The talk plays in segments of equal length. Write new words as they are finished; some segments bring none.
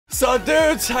So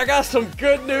dudes, I got some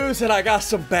good news and I got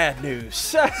some bad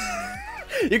news.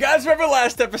 You guys remember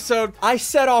last episode? I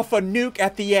set off a nuke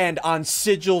at the end on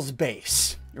Sigil's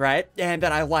base, right? And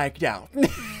then I lagged out.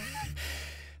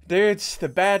 Dudes, the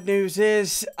bad news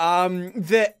is,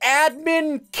 the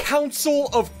Admin Council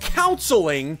of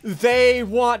Counseling, they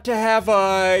want to have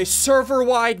a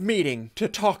server-wide meeting to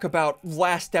talk about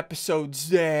last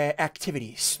episode's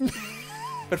activities.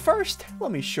 But first,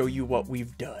 let me show you what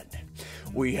we've done.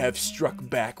 We have struck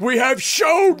back. We have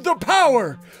showed the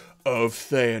power of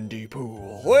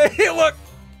Thandipool. Look,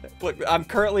 I'm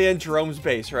currently in Jerome's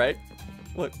base, right?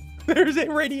 Look, there's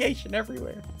radiation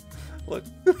everywhere. Look.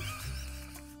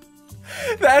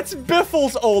 That's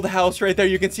Biffle's old house right there.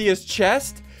 You can see his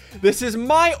chest. This is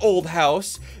my old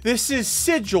house. This is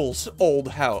Sigil's old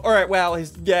house. All right, well,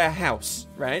 his house,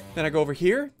 right? Then I go over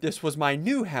here. This was my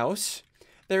new house.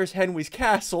 There's Henry's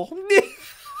castle.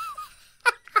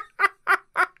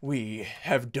 We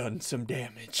have done some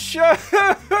damage.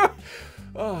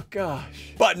 Oh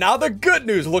gosh. But now the good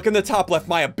news. Look in the top left,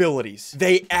 my abilities.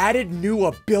 They added new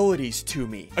abilities to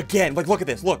me. Again, like look at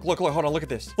this. Look, hold on, look at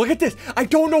this. Look at this. I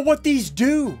don't know what these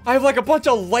do. I have like a bunch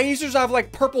of lasers. I have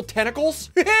like purple tentacles.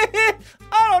 I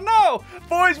don't know.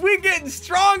 Boys, we getting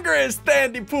stronger as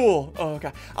Thandipool. Oh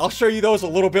god. I'll show you those a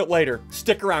little bit later.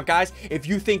 Stick around, guys. If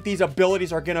you think these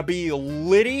abilities are gonna be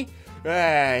litty,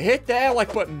 hit that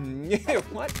like button.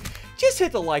 What? Just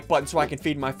hit the like button so I can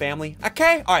feed my family,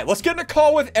 okay? All right, let's get in a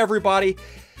call with everybody.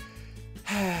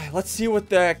 Let's see what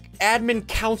the Admin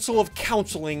Council of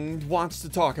Counseling wants to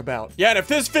talk about. Yeah, and if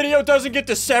this video doesn't get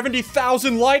to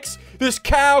 70,000 likes, this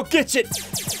cow gets it.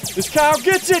 This cow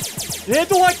gets it. Hit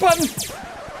the like button.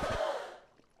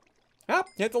 Oh,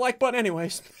 hit the like button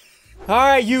anyways. All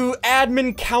right, you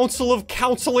Admin Council of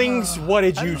Counselings, what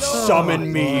did you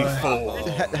summon me for?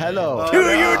 Hello. Do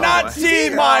you not see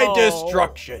my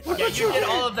destruction? Yeah, you did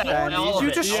all of that.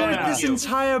 You destroyed this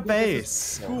entire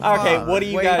base. Okay, what do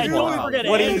you guys want?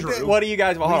 What do you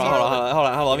guys want? Hold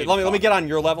on. Let me get on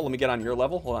your level.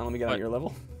 Hold on, let me get on your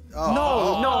level.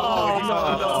 No.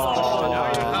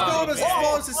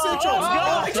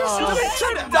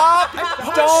 Stop!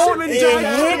 Don't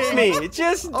hit me!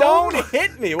 Just don't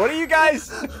hit me! What are you guys?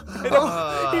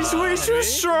 He's way too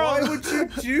strong. Why would you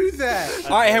do that?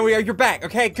 All right, Henry, you're back.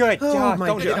 Okay, good. Oh my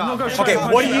Don't do it. God. Okay,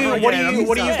 what do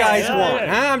you guys want?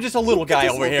 Huh? I'm just a little guy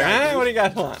over here. Huh? What do you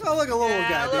guys want? I look a little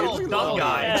guy, dude. Look at the little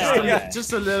guy.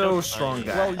 Just a little strong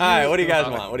guy. All right, what do you guys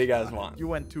want? What do you guys want? You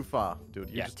went too far, dude.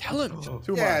 Yeah, tell him.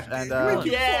 Too much. And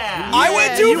I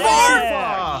went too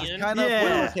far. Kind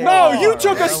of. No, you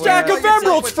took a stack of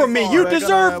emeralds from me. You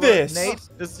deserve this. Nate,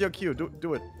 this is your cue.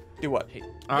 Do it. Do what?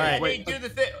 All right. Wait, do the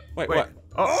thing. Wait, what?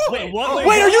 Oh. Wait, what?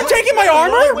 Wait, are you taking my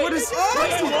armor? What is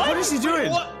he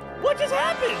doing? What just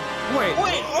happened? Wait.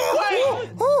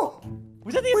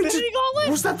 Was that the Infinity Gauntlet?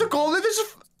 Was that the gauntlet?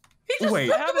 He just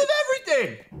with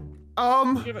everything.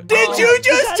 Did you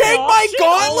just take my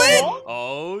gauntlet?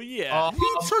 Oh yeah.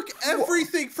 He took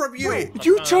everything from you. Wait,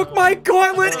 You took my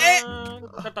gauntlet and...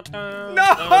 No!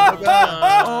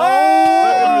 Oh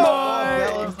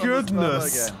my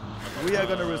goodness. We are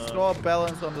gonna restore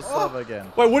balance on the server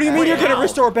again. Wait, what do you mean you're gonna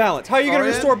restore balance? How are you gonna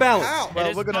restore balance?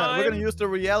 Well, we're gonna use the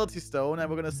reality stone and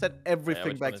we're gonna set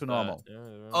everything back to normal.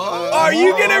 Are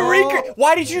you gonna recreate?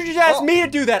 Why did you just ask me to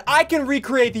do that? I can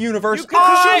recreate the universe.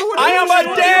 I am a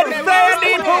dead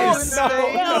Thandipool.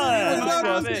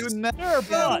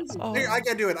 I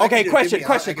can do it. Okay, question.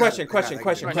 What's the question?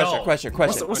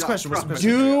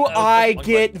 Do I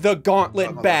get the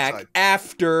gauntlet back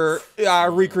after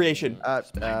recreation?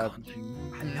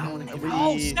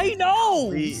 No, say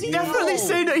no. Definitely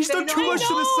say no. He's done too much to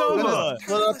the We're server.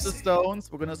 Split up the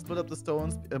stones. We're gonna split up the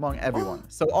stones among everyone.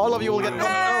 So all of you will get one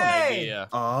stone.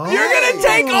 Oh. You're gonna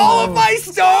take all of my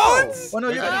stones? Well, no,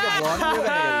 you're gonna get one. You're gonna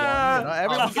get one.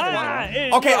 Everyone's gonna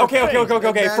get one.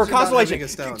 Okay. For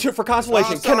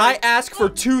consolation, can I ask for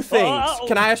two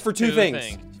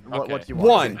things? What do you want?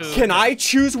 One, can I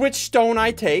choose which stone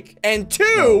I take? And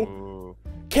two,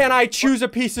 can I choose a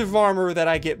piece of armor that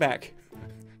I get back?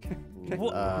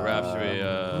 Perhaps we.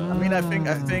 I mean, I think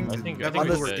on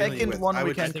the second one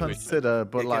we can consider,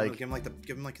 but like, give him like the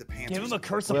pants. Give him a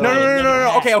curse of.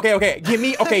 No. Okay. Give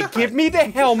me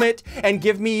the helmet and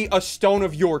give me a stone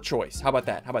of your choice. How about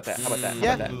that?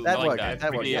 Yeah, that works.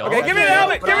 That works. Okay, give me the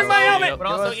helmet. Give me my helmet. But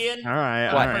also, Ian. All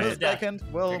right. For the second,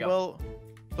 we'll.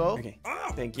 So? Okay.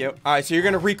 Thank you. All right, so you're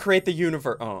gonna recreate the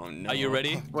universe. Oh no. Are you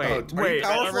ready? Wait.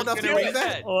 Powerful enough to do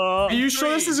that? Are you sure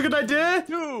this is a good idea?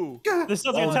 This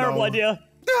sounds like a terrible idea.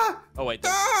 Oh wait.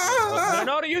 I don't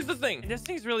know how to use the thing. This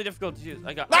thing's really difficult to use.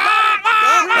 I got. Put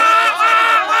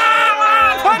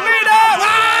me down!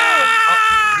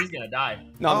 die.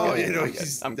 No, I'm Oh, good. yeah, no, I'm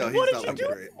he's good. I'm no, good. he's What not did you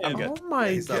looking great. I'm good. Oh my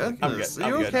He's not looking goodness. good. Are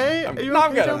you I'm good. okay? I'm Are you good.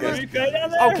 I'm okay good. down I'm there? good. You okay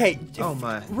down there? Okay. Oh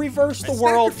my. Reverse the Snap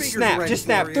world. your fingers Snap. right Just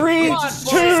before snap. you- 3, Come on, boys, 2,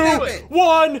 snap it.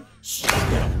 1.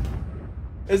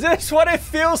 Is this what it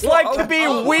feels like to be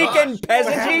weak and What happened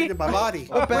peasanty? to my body?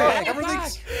 back.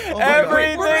 Everything's. Oh my God.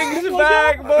 Everything's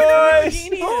back, boys.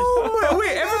 Oh my,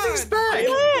 wait, everything's back.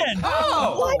 Man,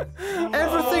 Oh!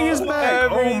 Everything is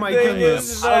back. Oh my Everything goodness.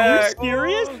 is back.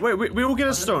 serious? Wait, we will get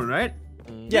a stone, right?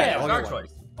 Yeah. Yeah, our choice.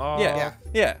 Yeah.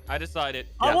 Yeah. I decided.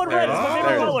 Yeah, I want there red. it It's is. my There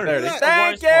favorite it is. color. There it is. Yeah,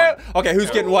 Thank worst you. Okay,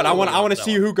 who's getting what? I want to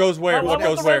see who goes where. I What want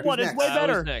goes the where? red one. It's way Next.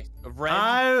 better. Next.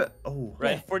 Red. Oh.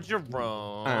 Red for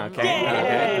Jerome. Okay.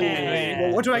 Yeah.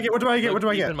 Well, what do I get? What do I get? What do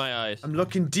I Look deep get? in my eyes. I'm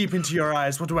looking deep into your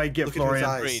eyes. What do I get, Look into his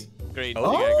Florian? eyes. Green. Green.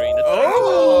 Oh. You got green. That's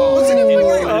Oh. What's it Green. even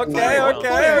Green. doing? Okay,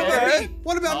 okay.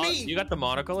 What about Oh, me? you got the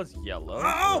monocle. It's yellow.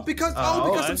 Oh, because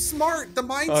Oh, I'm smart. The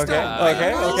mind Okay, stone.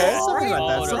 okay, okay. Something like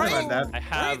that. Oh, Something no. like that. I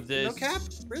have Right? this No cap?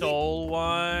 Really? soul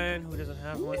one. Who doesn't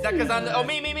have one? Is that because I'm the, oh,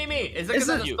 me. Is it because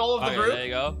I'm the You. soul of the Okay, group? there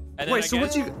you go. And then Wait, I so what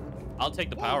guess you? I'll take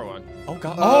the power one. Oh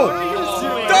god. What Oh. are you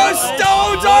doing? The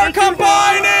stones are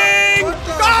combining. What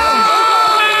the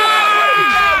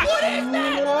Ah! What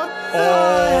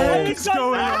Oh. is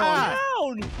going on?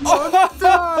 Down. What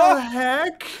the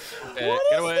heck? Okay,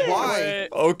 get away. Why? Get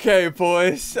away. Okay,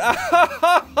 boys.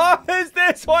 Is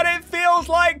this what it feels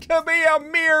like to be a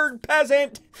mere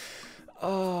peasant?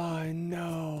 Oh,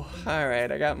 no. All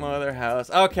right, I got my other house.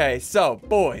 Okay, so,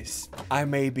 boys, I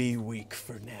may be weak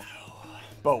for now,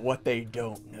 but what they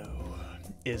don't know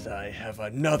is I have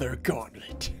another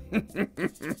gauntlet.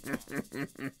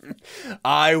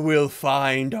 I will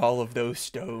find all of those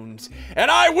stones,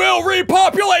 and I will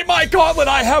repopulate my gauntlet.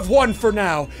 I have one for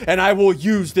now, and I will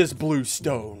use this blue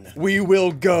stone. We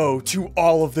will go to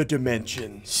all of the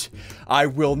dimensions. I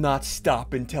will not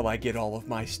stop until I get all of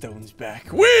my stones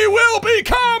back. We will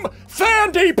become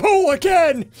Fandy Pool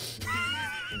again!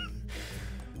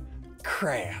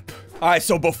 Crap. All right,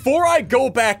 so before I go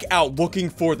back out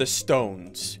looking for the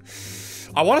stones,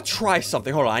 I want to try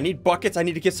something. Hold on, I need buckets. I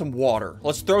need to get some water.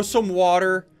 Let's throw some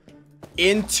water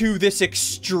into this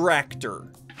extractor.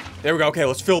 There we go. Okay,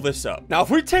 let's fill this up. Now, if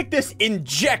we take this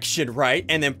injection, right,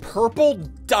 and then purple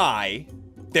dye,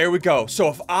 there we go. So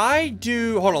if I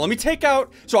do, hold on, let me take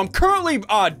out, so I'm currently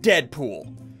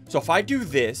Deadpool. So if I do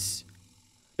this,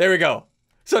 there we go.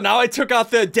 So now I took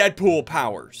out the Deadpool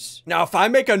powers. Now, if I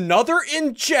make another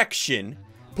injection,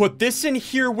 put this in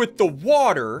here with the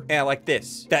water, and like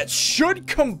this, that should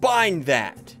combine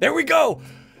that. There we go.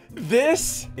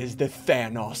 This is the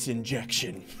Thanos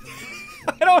injection.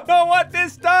 I don't know what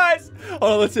this does. Hold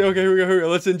on, let's see. Okay, here we go.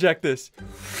 Let's inject this.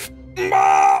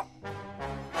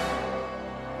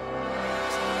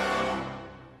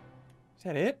 Is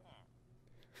that it?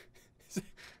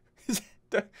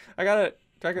 I gotta.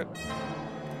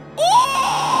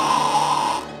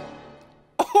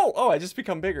 Oh, I just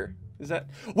become bigger. Is that?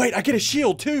 Wait, I get a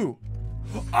shield too.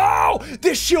 Oh,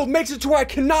 this shield makes it to where I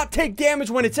cannot take damage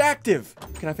when it's active.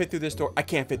 Can I fit through this door? I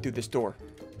can't fit through this door.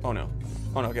 Oh no.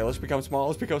 Oh no, okay, let's become small.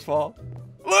 Let's become small.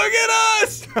 Look at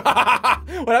us! What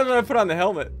happens when I put on the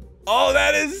helmet? Oh,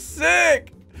 that is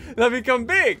sick! That become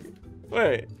big.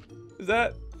 Wait, is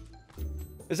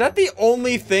that the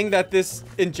only thing that this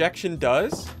injection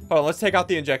does? Hold on, let's take out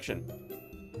the injection.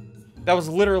 That was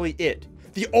literally it.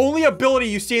 The only ability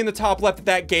you see in the top left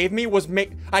that gave me was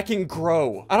I can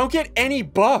grow. I don't get any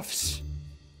buffs.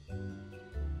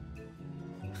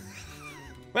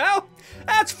 Well,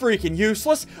 that's freaking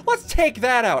useless. Let's take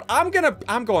that out. I'm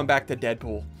going back to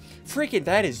Deadpool. Freaking,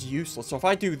 that is useless. So if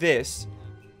I do this,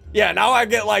 yeah, now I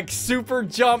get like super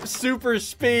jump, super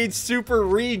speed, super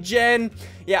regen.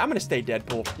 Yeah, I'm gonna stay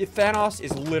Deadpool. Thanos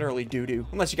is literally doo-doo,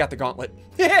 unless you got the gauntlet.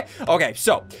 Okay,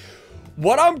 so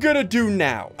what I'm gonna do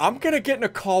now, I'm gonna get in a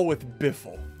call with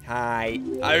Biffle. Hi.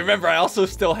 I remember I also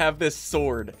still have this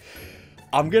sword.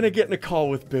 I'm gonna get in a call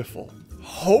with Biffle.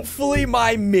 Hopefully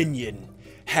my minion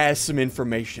has some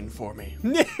information for me.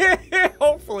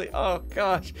 Hopefully. Oh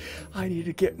gosh, I need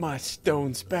to get my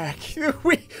stones back.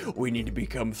 we need to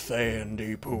become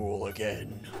Fandy Pool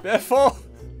again. Biffle.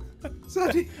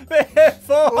 Sonny,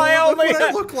 Biffle, look what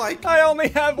I look like. I only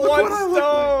have Look one what I look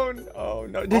stone. Like. Oh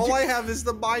no! All I have is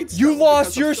the mind stone. You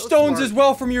lost because I'm your so stones smart. as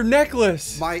well from your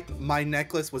necklace. My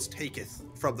necklace was taketh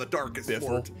from the darkest Biffle.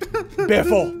 port.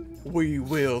 Biffle, we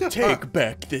will take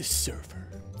back this server.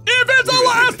 If it's the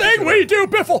last thing we do,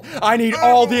 Biffle, I need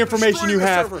all the information you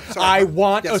have. Sorry. I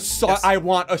want Yes. I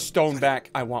want a stone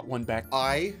back. I want one back.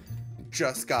 I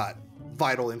just got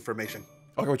vital information.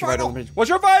 Okay, what's your vital information? What's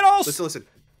your vitals? Listen.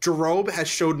 Jerome has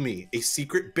showed me a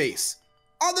secret base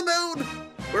On the moon!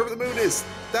 Wherever the moon is.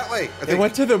 That way. They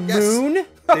went to the moon? They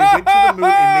went to the moon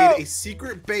and made a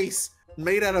secret base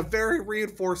made out of very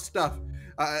reinforced stuff.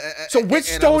 So which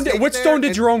stone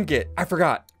did Jerome get? I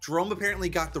forgot. Jerome apparently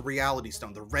got the reality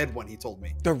stone, the red one, he told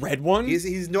me. The red one?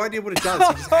 He's no idea what it does.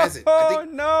 He just has it.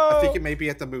 I think it may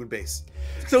be at the moon base.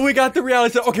 So we got the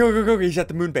reality stone. Okay. He's at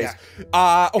the moon base.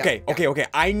 Yeah. Okay.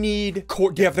 I need...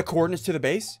 Do you have the coordinates to the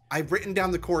base? I've written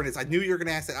down the coordinates. I knew you were going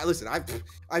to ask that. Listen, I've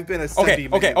been a study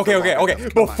man Okay. for long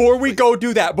enough. Before we go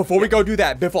do that,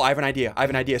 Biffle, I have an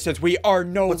idea. Since we are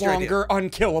no longer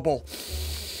unkillable.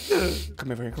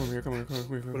 Come over here. What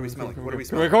are we smelling? What are we Come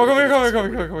smelling? over here. Go over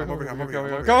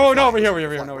here.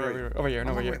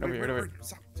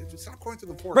 Stop going through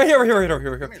the portal. Right here. Over here.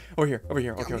 Okay.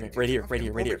 Right here.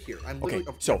 Okay,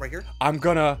 so I'm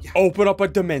gonna open up a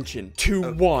dimension.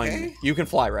 2, 1. You can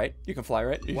fly, right? You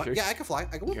sure? Yeah, I can fly.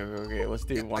 Okay, let's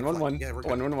do 1, 1, 1. Yeah, we're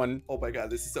 1, 1, 1. Oh my god,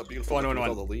 this is so beautiful. 1, 1, 1.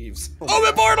 All the leaves.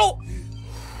 Open portal!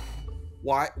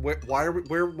 Why are we?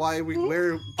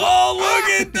 Oh, look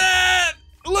at that!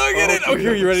 Look at it!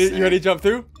 Okay, you ready to jump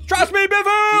through? Trust me,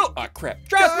 Biffle! Ah, crap.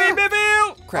 Trust me,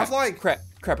 Biffle! Crap. I'm flying. Crap,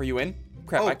 are you in?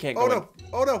 Crap, I can't go in.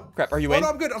 Oh no. Crap, are you Oh in? no,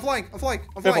 I'm good. I'm flying.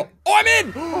 Biffle. Oh, I'm in!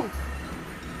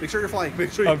 Make sure you're flying.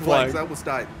 Make sure you're flying, because I almost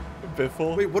died.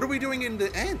 Biffle. Wait, what are we doing in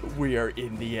the end? We are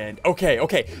in the end. Okay.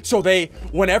 So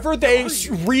whenever they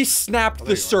re-snapped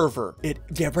the server,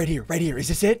 right here. Is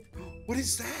this it? What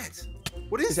is that?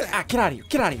 What is that? Ah, get out of here,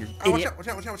 Oh, watch idiot. out. What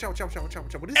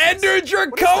is Ender this?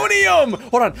 Draconium!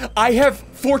 Hold on, I have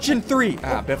Fortune 3.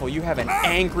 Ah, Biffle, you have an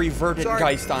angry verdant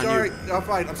geist on you. I'm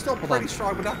fine. I'm still pretty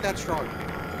strong, but not that strong.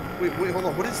 Wait, hold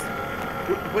on. What is...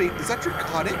 Wait, is that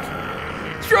Draconic?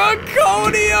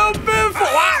 Draconium,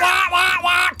 Biffle!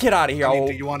 Wah! Get out of here. I mean,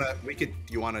 do you wanna... We could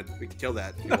kill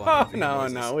that.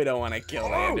 No, we don't want to kill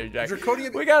the Ender Dragon.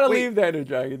 Draconium... We gotta leave the Ender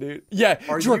Dragon, dude. Yeah,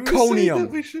 Are you saying Draconium.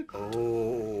 that we should...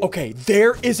 Oh. Okay,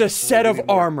 there is a set of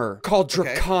armor called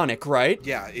Draconic, right?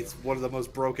 Yeah, it's one of the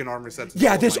most broken armor sets.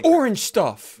 Yeah, this orange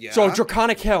stuff. Yeah. So,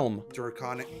 Draconic helm.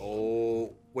 Draconic...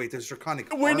 Oh... Wait, there's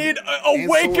Draconic We armor need and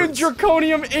awakened swords.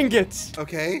 Draconium ingots.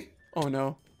 Okay. Oh,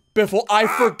 no. Biffle, I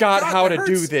forgot God, how that to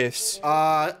do hurts. this.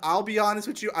 I'll be honest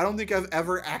with you. I don't think I've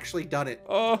ever actually done it.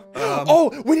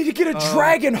 We need to get a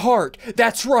dragon heart.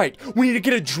 That's right. We need to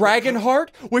get a dragon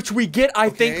heart, which we get, I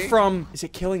think, from... Is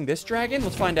it killing this dragon?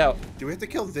 Let's find out. Do we have to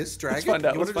kill this dragon? Let's find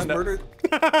out. You want to just Let's murder?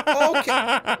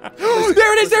 Okay.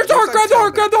 There it is. There's the heart. Grab the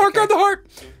heart. Grab the heart.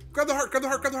 Grab the heart. Grab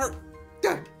the heart.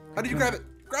 Yeah. How do you grab it?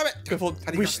 Grab it. Biffle,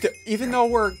 How do you grab it? even though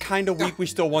we're kind of weak, we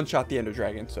still one-shot the Ender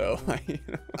Dragon, so...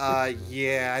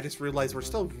 Yeah, I just realized we're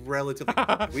still relatively...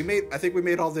 I think we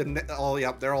made yep,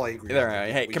 they're all angry. There,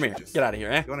 hey, come here. Get out of here,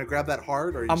 eh? You want to grab that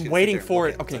heart, or... I'm waiting for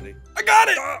it. Okay. I got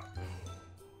it!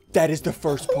 That is the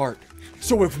first part.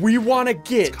 So if we want to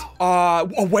get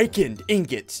awakened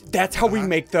ingots, that's how we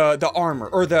make the armor,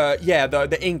 or the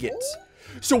ingots.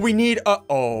 So we need I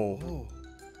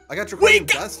got your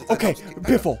dust. Okay,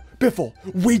 Biffle,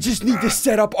 we just need to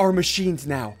set up our machines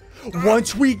now.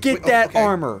 Once we get that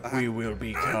armor, we will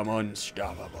become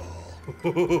unstoppable.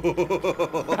 Come here,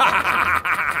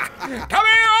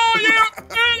 all you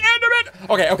Enderman!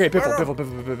 Okay,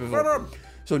 Biffle.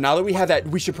 So now that we have that,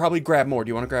 we should probably grab more. Do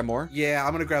you want to grab more? Yeah,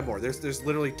 I'm gonna grab more. There's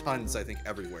literally tons, I think,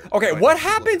 everywhere. Okay, what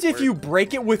happens if you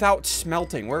break it without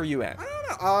smelting? Where are you at? I don't know.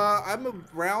 I'm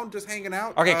around just hanging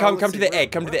out. Okay, come to the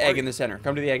egg. Come to the egg in the center.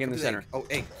 Come to the egg in the center. Oh,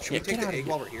 egg. Should we take the egg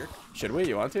while we're here? Should we?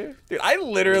 You want to? Dude, I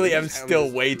literally am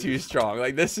still way too strong.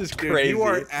 Like, this is crazy. Dude, you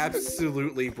are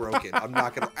absolutely broken. I'm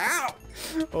not gonna... Ow!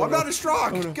 I'm not as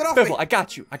strong. Get off Biffle, me. I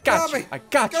got you. I got you,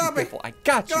 Biffle. I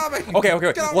got you. Get off me. Okay.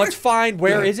 Let's find...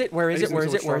 Where is it? I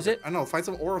don't know. Find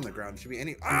some ore on the ground. It should be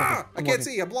any... I can't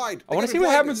see. I'm blind. I want to see what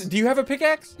happens. Do you have a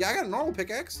pickaxe? Yeah, I got a normal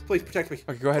pickaxe. Please protect me.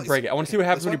 Okay, go ahead, break it. I want to see what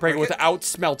happens when you break it without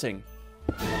smelting.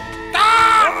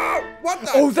 What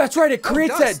the? Oh, that's right. It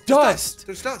creates that dust.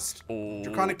 There's dust.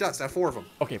 Draconic dust. I have 4 of them.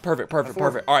 Okay, perfect. All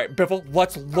right, Biffle,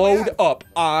 let's load up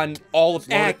on all of...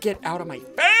 Get out of my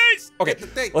face! Okay,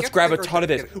 let's grab a ton of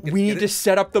this. We need to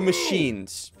set up the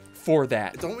machines for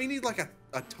that. Don't we need, like, a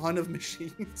ton of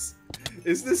machines?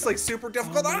 Is this, like, super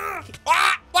difficult?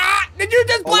 Did you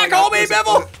just black hole me,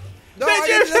 Biffle? No, Did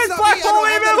you just black hole me,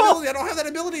 Biffle? I don't have that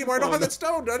ability anymore. I don't have that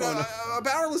stone. I'm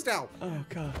powerless now.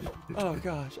 Oh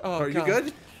gosh. Are you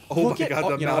good? Oh my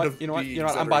god, the amount of you know what? beings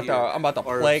I'm that are about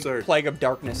to here plague of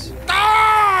darkness.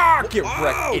 Get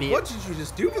wrecked, idiot. What did you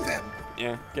just do to them?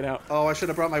 Yeah, get out. Oh, I should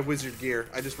have brought my wizard gear.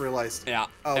 I just realized. Yeah.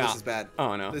 Oh, this is bad.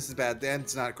 Oh no. This is bad. The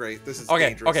end's not great. This is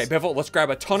dangerous. Okay, Biffle, let's grab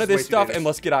a ton of This this is way too stuff dangerous. and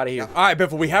let's get out of here. All right,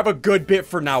 Biffle, we have a good bit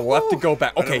for now. We'll have to go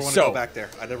back. I Okay, never want to so go back there.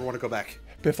 I never want to go back.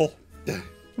 Biffle,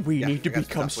 We Yeah, need to I got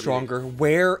become stuff. What do you need? stronger.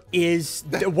 Where is...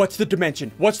 what's the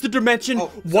dimension? What's the dimension?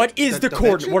 Oh, so what is the the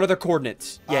coordinate? dimension? What are the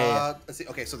coordinates? Yeah. Let's see.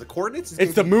 Okay, so the coordinates is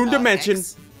It's gonna the moon be, dimension.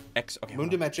 X, X. Okay. moon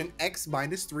dimension x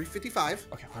minus 355.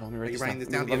 Okay, hold on. Let me Are write you this writing down. this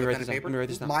down? Let me write pen this and down. paper? Let me write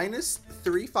this down. Minus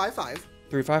 355.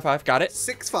 355. Got it.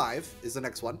 65 is the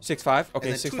next one. 65. Okay,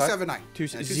 And then 65.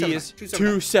 279. Z is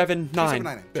 279.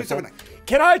 279. 279.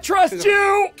 Can I trust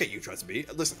you? Okay, you trust me.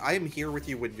 Listen, I am here with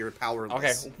you when you're powerless.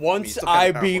 Okay, I mean, once still kinda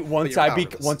I powerful,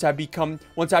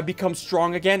 once I become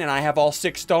strong again and I have all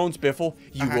 6 stones, Biffle,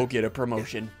 you will get a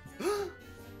promotion.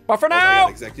 But for Oh my now,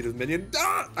 God, executive minion.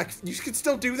 You can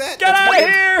still do that? get out of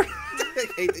weird. here! I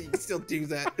hate that you can still do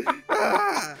that.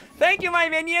 Ah. Thank you, my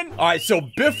minion. All right, so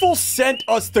Biffle sent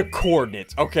us the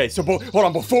coordinates. Okay, so hold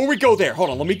on, before we go there, hold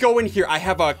on, let me go in here. I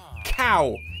have a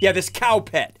cow. Yeah, this cow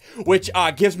pet, which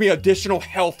gives me additional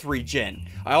health regen.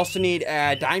 I also need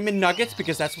diamond nuggets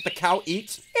because that's what the cow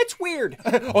eats. It's weird.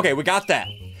 Okay, we got that.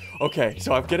 Okay,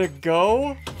 so I'm gonna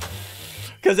go...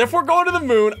 Because if we're going to the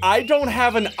moon, I don't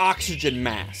have an oxygen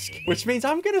mask, which means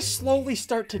I'm gonna slowly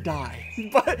start to die.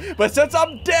 But since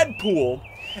I'm Deadpool,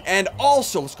 and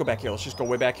also, let's go back here. Let's just go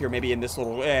way back here, maybe in this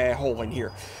little hole in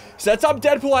here. Since I'm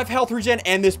Deadpool, I have health regen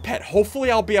and this pet. Hopefully,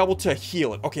 I'll be able to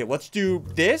heal it. Okay, let's do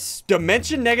this.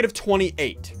 Dimension negative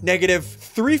 28. Negative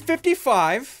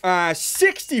 355,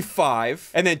 65,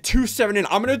 and then 279.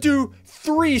 I'm gonna do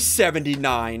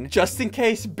 379, just in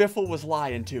case Biffle was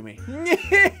lying to me.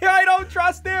 I don't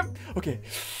trust him. Okay.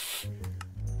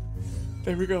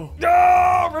 There we go.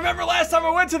 Oh, remember last time I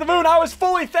went to the moon, I was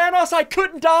fully Thanos. I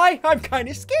couldn't die. I'm kind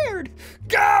of scared.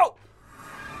 Go!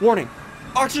 Warning.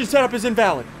 Oxygen setup is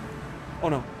invalid. Oh,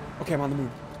 no. Okay, I'm on the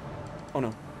moon. Oh,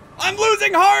 no. I'm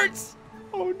losing hearts!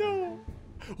 Oh, no.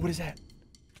 What is that?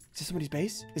 Is this somebody's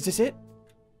base? Is this it?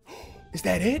 Is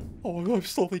that it? Oh, I'm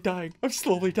slowly dying. I'm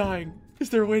slowly dying. Is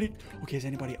there a waiting? Okay, is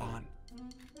anybody on?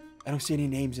 I don't see any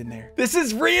names in there. This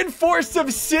is reinforced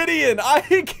obsidian. I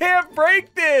can't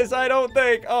break this, I don't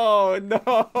think. Oh,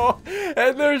 no.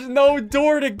 And there's no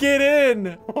door to get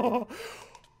in.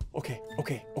 Okay.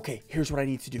 Here's what I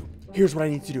need to do.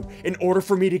 In order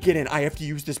for me to get in, I have to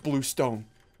use this blue stone.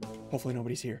 Hopefully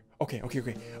nobody's here. Okay.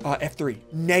 F3.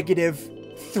 Negative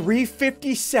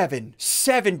 357,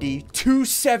 70,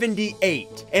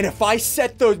 278. And if I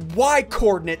set the Y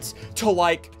coordinates to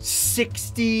like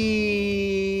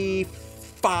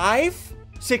 65,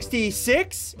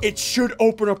 66, it should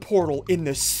open a portal in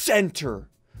the center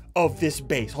of this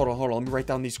base. Hold on. Let me write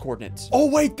down these coordinates. Oh,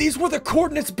 wait, these were the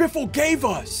coordinates Biffle gave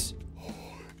us.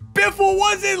 Biffle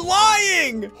wasn't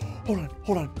lying.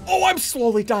 Hold on. Oh, I'm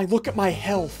slowly dying. Look at my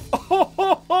health.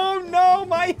 Oh, no,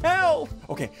 my health.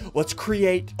 Okay, let's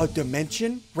create a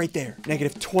dimension right there.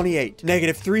 Negative 28,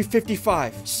 negative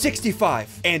 355,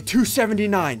 65, and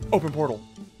 279. Open portal.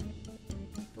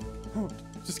 Oh,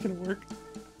 is this gonna work?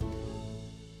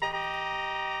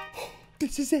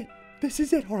 This is it.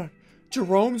 Hold on.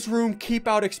 Jerome's room, keep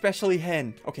out, especially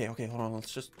hen. Okay, hold on.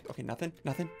 Let's just... Okay, nothing.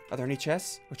 Are there any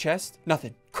chests? Or chest?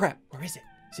 Nothing. Crap. Where is it?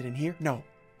 Is it in here? No.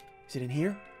 Is it in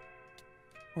here?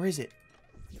 Where is it?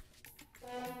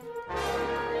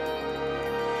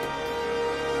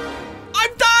 I'm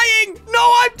dying!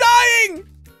 No, I'm dying!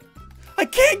 I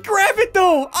can't grab it,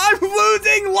 though! I'm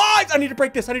losing lives! I need to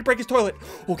break this. I need to break his toilet.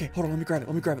 Okay, hold on. Let me grab it.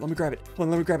 Hold on,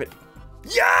 let me grab it.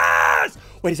 Yes!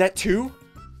 Wait, is that 2?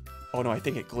 Oh, no, I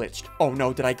think it glitched. Oh,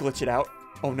 no, did I glitch it out?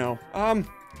 Oh, no.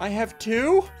 I have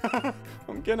 2.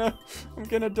 I'm gonna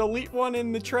delete one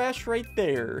in the trash right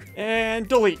there. And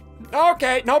delete.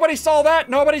 Okay, nobody saw that.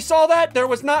 There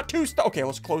was not 2 okay,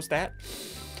 let's close that.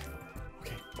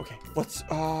 Okay. Let's,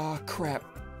 crap.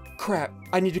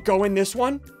 I need to go in this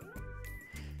one.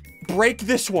 Break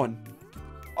this one.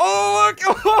 Oh, look.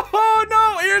 Oh,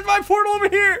 no. Here's my portal over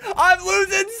here. I'm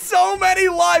losing so many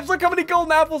lives. Look how many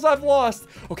golden apples I've lost.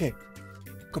 Okay.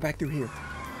 Go back through here.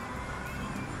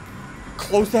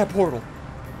 Close that portal.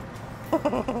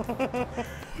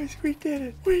 Boys, we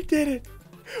did it.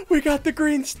 We got the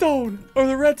green stone. Or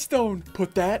the red stone.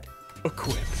 Put that.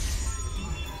 Equip.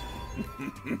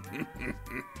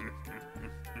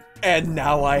 And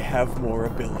now I have more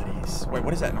abilities. Wait,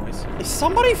 what is that noise? Is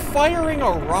somebody firing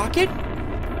a rocket?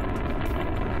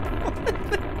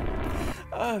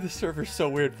 This server's so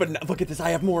weird. But now, look at this.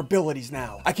 I have more abilities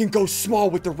now. I can go small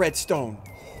with the redstone.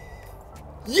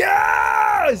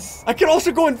 Yes! I can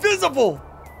also go invisible.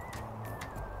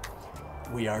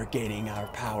 We are gaining our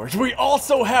powers. We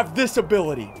also have this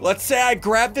ability. Let's say I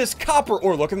grab this copper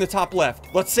ore. Look in the top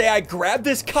left. Let's say I grab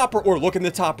this copper ore. Look in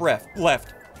the top left.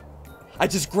 I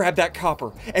just grabbed that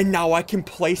copper. And now I can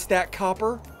place that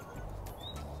copper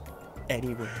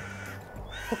anywhere.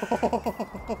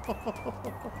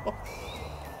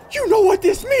 You know what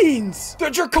this means! The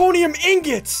draconium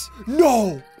ingots!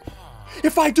 No!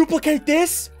 If I duplicate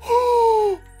this...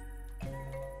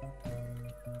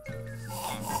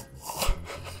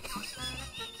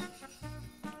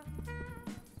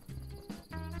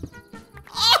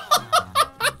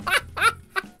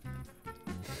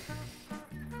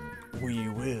 we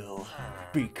will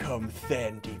become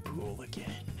Thandipool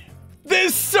again.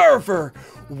 This server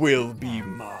will be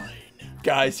mine.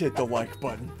 Guys, hit the like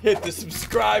button, hit the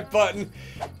subscribe button,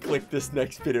 click this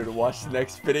next video to watch the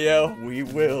next video. We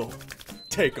will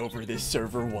take over this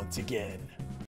server once again.